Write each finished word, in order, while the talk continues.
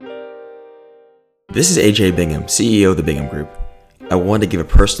This is AJ Bingham, CEO of the Bingham Group. I want to give a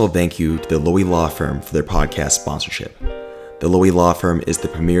personal thank you to the Lowy Law Firm for their podcast sponsorship. The Lowy Law Firm is the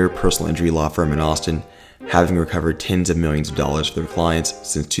premier personal injury law firm in Austin, having recovered tens of millions of dollars for their clients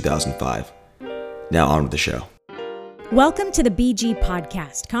since 2005. Now on with the show. Welcome to the BG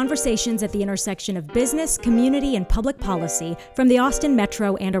Podcast, conversations at the intersection of business, community, and public policy from the Austin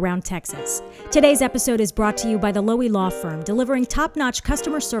Metro and around Texas. Today's episode is brought to you by the Lowy Law Firm, delivering top-notch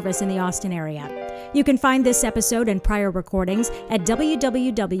customer service in the Austin area. You can find this episode and prior recordings at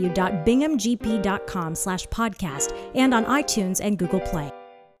www.binghamgp.com/podcast and on iTunes and Google Play.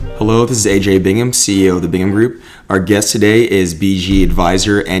 Hello, this is AJ Bingham, CEO of the Bingham Group. Our guest today is BG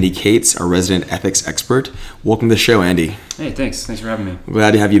advisor Andy Cates, our resident ethics expert. Welcome to the show, Andy. Hey, thanks. Thanks for having me. I'm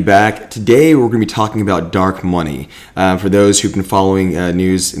glad to have you back. Today, we're going to be talking about dark money. For those who've been following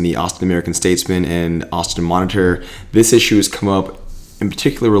news in the Austin American-Statesman and Austin Monitor, this issue has come up in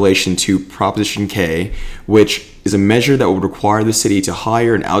particular relation to Proposition K, which is a measure that would require the city to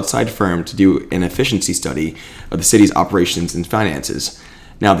hire an outside firm to do an efficiency study of the city's operations and finances.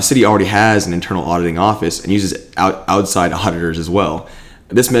 Now, the city already has an internal auditing office and uses outside auditors as well.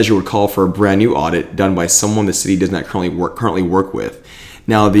 This measure would call for a brand new audit done by someone the city does not currently work with.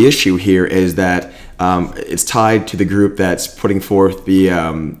 Now, the issue here is that it's tied to the group that's putting forth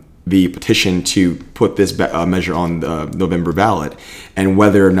the petition to put this measure on the November ballot and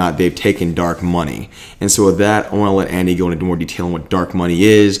whether or not they've taken dark money. And so with that, I want to let Andy go into more detail on what dark money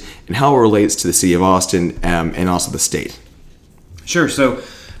is and how it relates to the city of Austin and also the state. Sure. So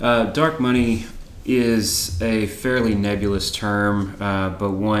dark money is a fairly nebulous term,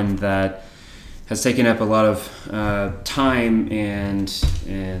 but one that has taken up a lot of time and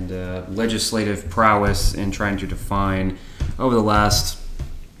legislative prowess in trying to define over the last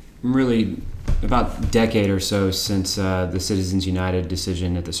really about decade or so since the Citizens United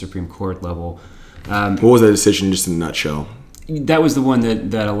decision at the Supreme Court level. What was that decision, just in a nutshell? That was the one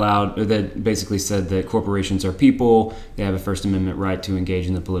that basically said that corporations are people, they have a First Amendment right to engage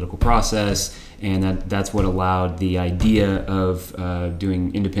in the political process, and that's what allowed the idea of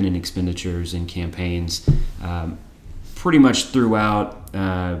doing independent expenditures in campaigns pretty much throughout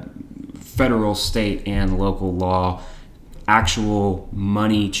federal, state, and local law. Actual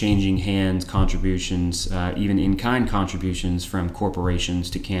money changing hands contributions, even in-kind contributions from corporations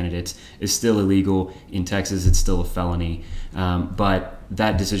to candidates is still illegal. In Texas, it's still a felony. But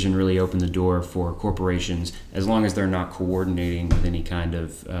that decision really opened the door for corporations, as long as they're not coordinating with any kind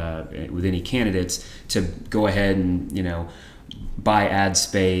of with any candidates, to go ahead and buy ad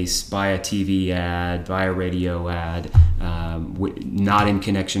space, buy a TV ad, buy a radio ad, not in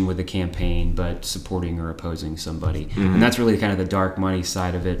connection with the campaign, but supporting or opposing somebody. Mm-hmm. And that's really kind of the dark money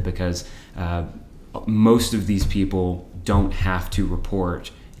side of it, because most of these people don't have to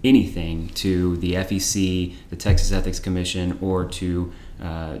report anything to the FEC, the Texas Ethics Commission, or to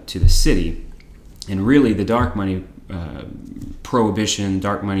the city. And really, the dark money prohibition,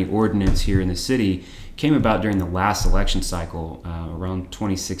 dark money ordinance here in the city came about during the last election cycle, around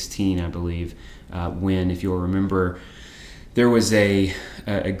 2016, I believe, when, if you'll remember, there was a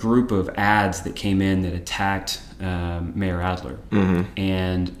group of ads that came in that attacked Mayor Adler. Mm-hmm.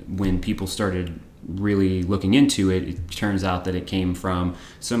 And when people started really looking into it, it turns out that it came from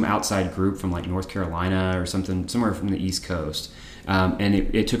some outside group from like North Carolina or something, somewhere from the East Coast. And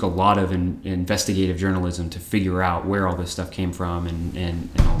it took a lot of investigative journalism to figure out where all this stuff came from and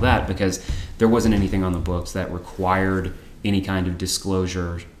all that, because there wasn't anything on the books that required any kind of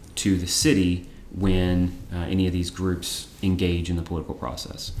disclosure to the city when any of these groups engage in the political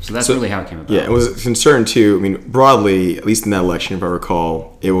process. So that's really how it came about. Yeah, it was a concern too. I mean, broadly, at least in that election, if I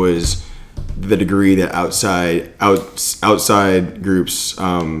recall, it was the degree that outside groups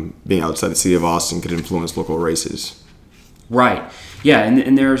being outside the city of Austin could influence local races. Right. Yeah,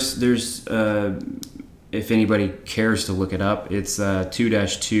 and there's if anybody cares to look it up, it's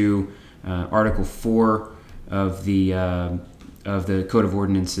 2-2 Article 4 of the Code of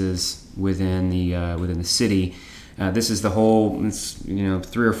Ordinances within the city. This is the whole. It's 3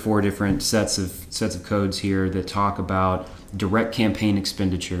 or 4 different sets of codes here that talk about direct campaign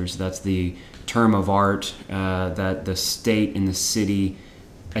expenditures. That's the term of art that the state and the city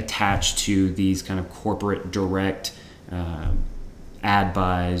attach to these kind of corporate direct ad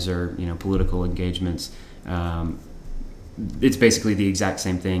buys or political engagements. It's basically the exact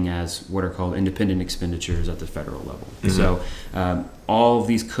same thing as what are called independent expenditures at the federal level. Mm-hmm. So all of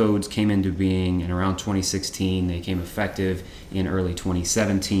these codes came into being in around 2016. They came effective in early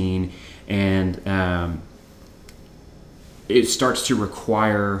 2017, and it starts to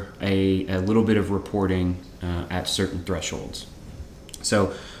require a little bit of reporting at certain thresholds.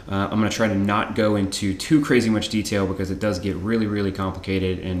 So I'm going to try to not go into too crazy much detail because it does get really, really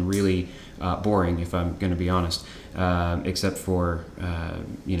complicated and really boring, if I'm going to be honest, except for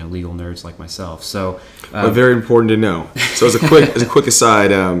legal nerds like myself. So, but very important to know. So as a quick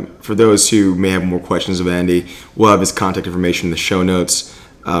aside, for those who may have more questions of Andy, we'll have his contact information in the show notes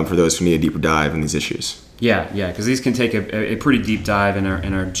for those who need a deeper dive in these issues. Yeah, because these can take a pretty deep dive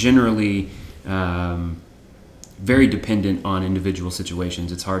and are generally very dependent on individual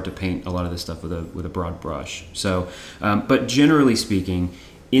situations. It's hard to paint a lot of this stuff with a broad brush. So, but generally speaking,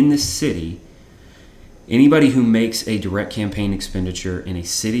 in the city, anybody who makes a direct campaign expenditure in a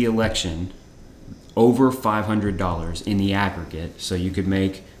city election over $500 in the aggregate, so you could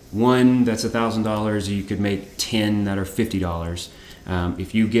make one that's $1,000, or you could make 10 that are $50.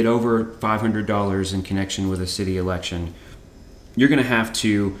 If you get over $500 in connection with a city election, you're going to have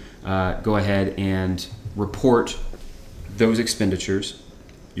to go ahead and report those expenditures.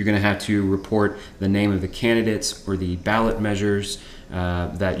 You're going to have to report the name of the candidates or the ballot measures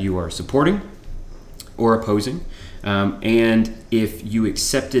that you are supporting or opposing. And if you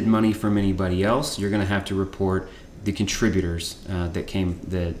accepted money from anybody else, you're going to have to report the contributors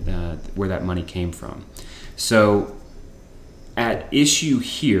where that money came from. So at issue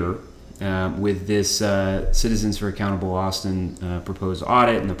here with this Citizens for Accountable Austin proposed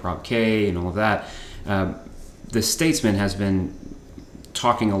audit and the Prop K and all of that, the Statesman has been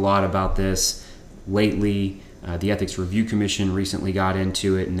talking a lot about this lately. The Ethics Review Commission recently got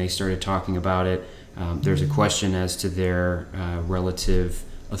into it and they started talking about it. There's a question as to their relative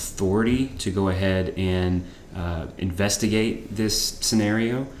authority to go ahead and investigate this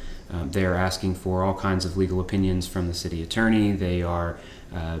scenario. They are asking for all kinds of legal opinions from the city attorney. They are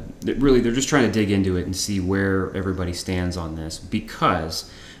they're just trying to dig into it and see where everybody stands on this,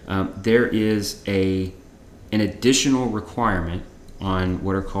 because there is an additional requirement on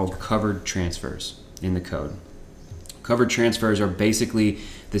what are called covered transfers in the code. Covered transfers are basically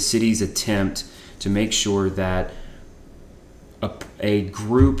the city's attempt to make sure that a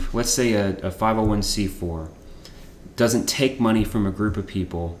group, let's say a 501c4, doesn't take money from a group of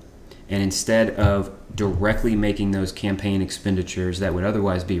people, and instead of directly making those campaign expenditures that would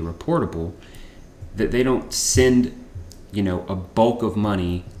otherwise be reportable, that they don't send a bulk of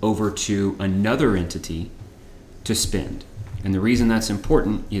money over to another entity to spend. And the reason that's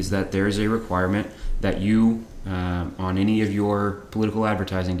important is that there is a requirement that you, on any of your political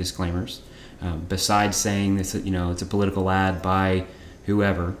advertising disclaimers, besides saying this, it's a political ad by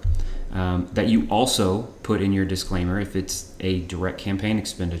whoever, that you also put in your disclaimer, if it's a direct campaign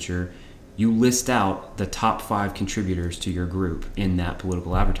expenditure, you list out the top 5 contributors to your group in that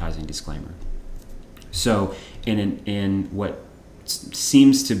political advertising disclaimer. So in what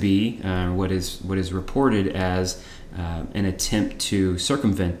seems to be what is reported as an attempt to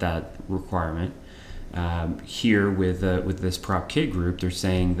circumvent that requirement, here with this Prop K group, they're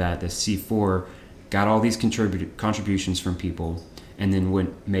saying that the C4 got all these contributions from people and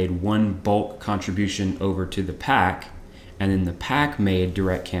then made one bulk contribution over to the PAC, and then the PAC made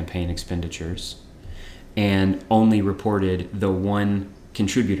direct campaign expenditures and only reported the one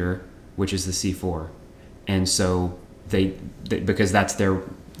contributor, which is the C4. And so they because that's their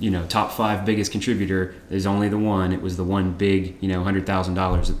top 5 biggest contributor, there's only the one. It was the one big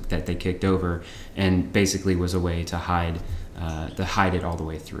 $100,000 that they kicked over, and basically was a way to hide it all the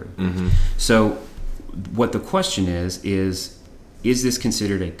way through. Mm-hmm. So what the question is this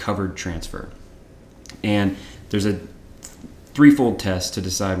considered a covered transfer? And there's a threefold test to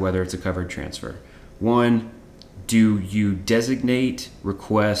decide whether it's a covered transfer. 1, do you designate,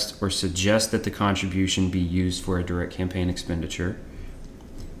 request, or suggest that the contribution be used for a direct campaign expenditure?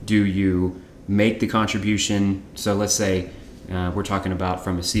 Do you make the contribution? So let's say we're talking about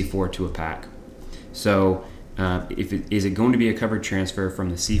from a C4 to a PAC. So is it going to be a covered transfer from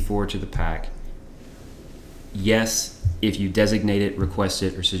the C4 to the PAC? Yes, if you designate it, request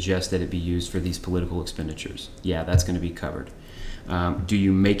it, or suggest that it be used for these political expenditures. Yeah, that's going to be covered. Do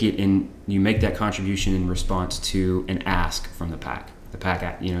you make that contribution in response to an ask from the PAC? The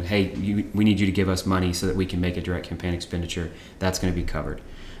PAC, hey, we need you to give us money so that we can make a direct campaign expenditure. That's going to be covered.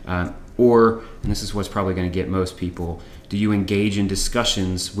 Or, and this is what's probably going to get most people, do you engage in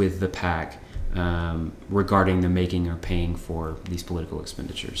discussions with the PAC regarding the making or paying for these political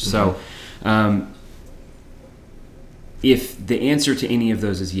expenditures? Mm-hmm. So if the answer to any of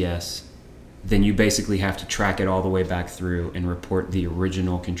those is yes, then you basically have to track it all the way back through and report the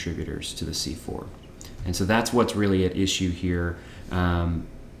original contributors to the C4. And so that's what's really at issue here.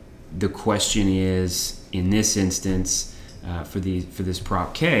 The question is, in this instance, for this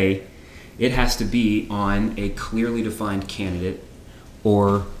Prop K, it has to be on a clearly defined candidate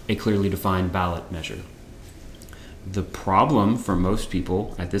or a clearly defined ballot measure. The problem for most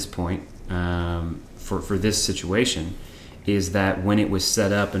people at this point, for this situation, is that when it was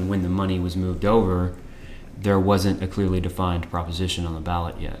set up and when the money was moved over, there wasn't a clearly defined proposition on the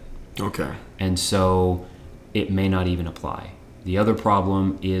ballot yet. Okay. And so it may not even apply. The other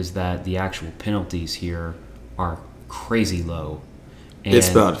problem is that the actual penalties here are crazy low. And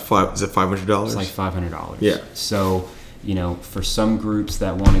it's about $500? It's like $500. Yeah. So, for some groups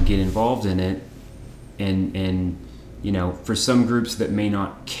that want to get involved in it, and for some groups that may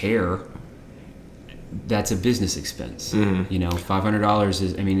not care, that's a business expense. Mm-hmm. $500 is,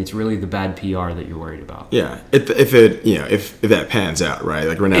 it's really the bad PR that you're worried about. Yeah. If that pans out, right?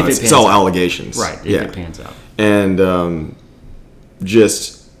 Like right now, it's all allegations. Right. If it pans out. And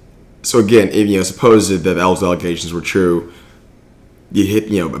so again, if, suppose that those allegations were true, you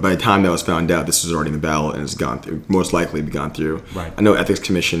hit, by the time that was found out, this was already in the ballot and it's gone through, most likely be gone through. Right. I know Ethics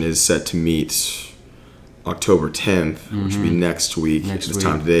Commission is set to meet October 10th, which would be next week. This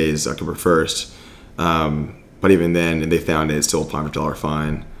time today is October 1st. But even then, and they found it's still a $500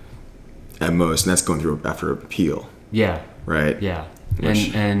 fine at most, and that's going through after appeal. Yeah. Right? Yeah.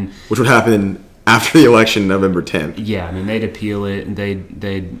 Which would happen after the election, November 10th. Yeah, they'd appeal it, and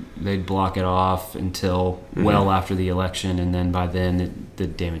they'd block it off until well after the election, and then by then the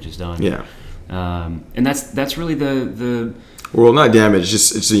damage is done. Yeah. And that's really the well, not damage,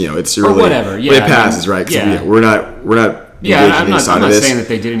 it's really or whatever. Yeah, it passes, right? Yeah. We're not. Yeah, I'm not saying that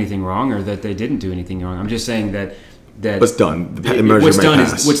they did anything wrong or that they didn't do anything wrong. I'm just saying that what's done.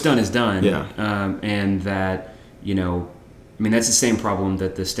 What's done is done. Yeah. And that that's the same problem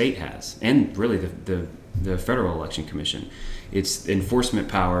that the state has, and really the Federal Election Commission. It's enforcement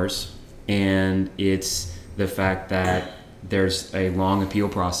powers, and it's the fact that there's a long appeal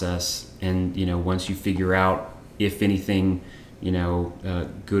process, and once you figure out if anything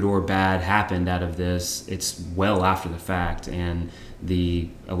good or bad happened out of this, it's well after the fact, and the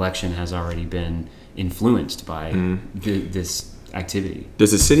election has already been influenced by this activity. Was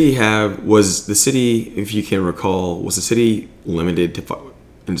the city, if you can recall, was the city limited to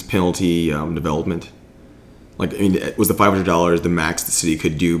in its penalty development? Like, was the $500 the max the city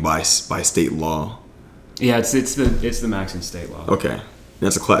could do by state law? Yeah, it's the max in state law. Okay, and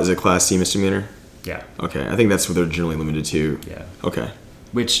is it a Class C misdemeanor? Yeah. Okay, I think that's what they're generally limited to. Yeah. Okay.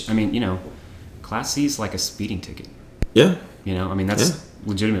 Which, Class C is like a speeding ticket. Yeah. That's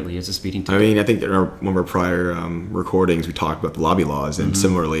legitimately, it's a speeding ticket. I think in one of our prior recordings, we talked about the lobby laws, and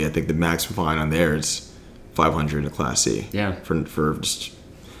similarly, I think the maximum fine on there is $500 in a Class C. Yeah. For just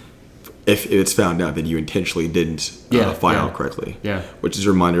if it's found out that you intentionally didn't file correctly. Yeah. Which is a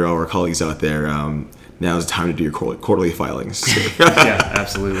reminder to all our colleagues out there. Now is the time to do your quarterly filings. Yeah,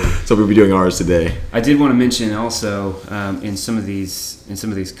 absolutely. So we'll be doing ours today. I did want to mention also in some of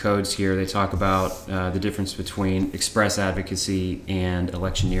these codes here, they talk about the difference between express advocacy and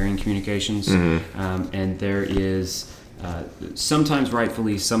electioneering communications, and there is sometimes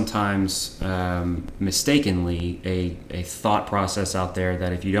rightfully, sometimes mistakenly a thought process out there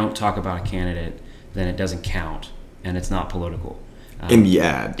that if you don't talk about a candidate, then it doesn't count and it's not political. In the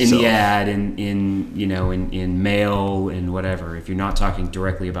ad. The ad, in mail, and whatever. If you're not talking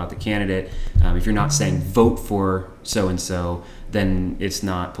directly about the candidate, if you're not saying vote for so and so, then it's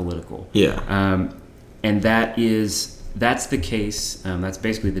not political. Yeah. And that's the case. That's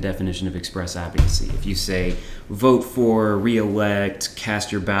basically the definition of express advocacy. If you say vote for, re-elect,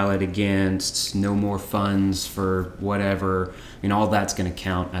 cast your ballot against, no more funds for whatever, all that's going to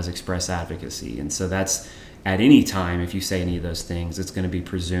count as express advocacy. And so that's, at any time, if you say any of those things, it's going to be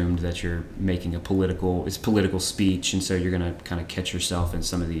presumed that you're making it's political speech, and so you're going to kind of catch yourself in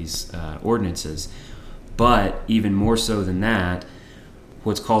some of these ordinances. But even more so than that,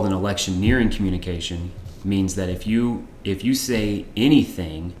 what's called an electioneering communication means that if you say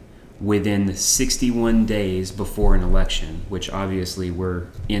anything within 61 days before an election, which obviously we're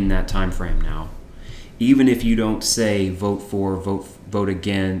in that time frame now, even if you don't say vote for, vote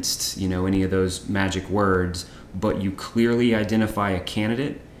against, any of those magic words, but you clearly identify a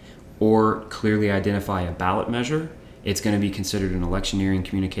candidate or clearly identify a ballot measure, it's going to be considered an electioneering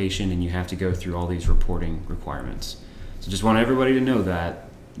communication, and you have to go through all these reporting requirements. So just want everybody to know that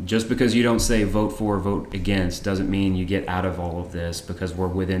just because you don't say vote for, vote against doesn't mean you get out of all of this, because we're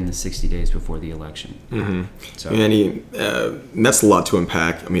within the 60 days before the election. So, and that's a lot to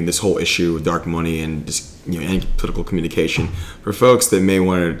unpack. This whole issue with dark money and just any political communication. For folks that may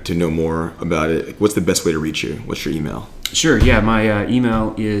want to know more about it, what's the best way to reach you? What's your email? Sure. Yeah, my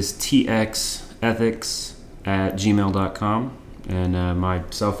email is txethics@gmail.com. And my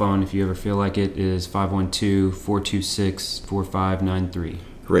cell phone, if you ever feel like it, is 512-426-4593.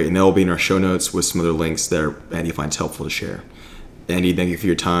 Great, and that will be in our show notes with some other links that Andy finds helpful to share. Andy, thank you for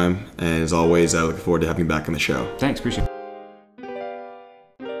your time, and as always, I look forward to having you back on the show. Thanks, appreciate it.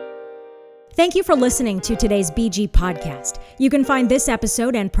 Thank you for listening to today's BG Podcast. You can find this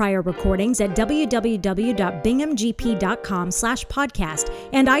episode and prior recordings at www.binghamgp.com/podcast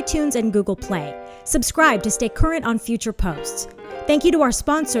and iTunes and Google Play. Subscribe to stay current on future posts. Thank you to our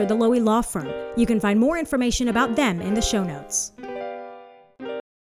sponsor, the Lowy Law Firm. You can find more information about them in the show notes.